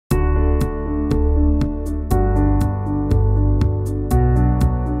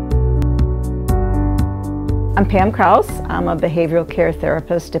I'm Pam Kraus. I'm a behavioral care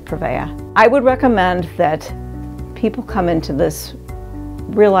therapist at Prevea. I would recommend that people come into this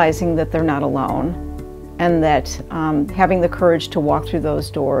realizing that they're not alone, and that having the courage to walk through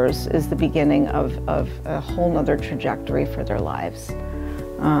those doors is the beginning of a whole nother trajectory for their lives.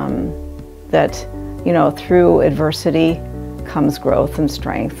 That, you know, through adversity comes growth and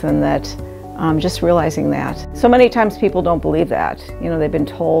strength, and that just realizing that. So many times people don't believe that. You know, they've been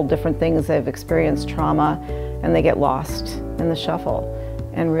told different things, they've experienced trauma, and they get lost in the shuffle.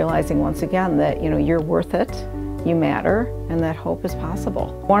 And realizing once again that, you know, you're worth it, you matter, and that hope is possible.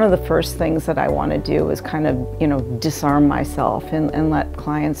 One of the first things that I want to do is kind of, you know, disarm myself and let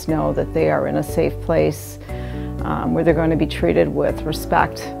clients know that they are in a safe place where they're going to be treated with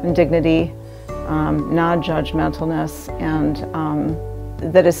respect and dignity, non-judgmentalness, and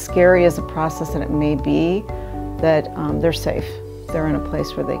that as scary as a process that it may be, that they're safe. They're in a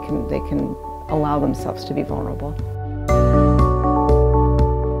place where they can allow themselves to be vulnerable.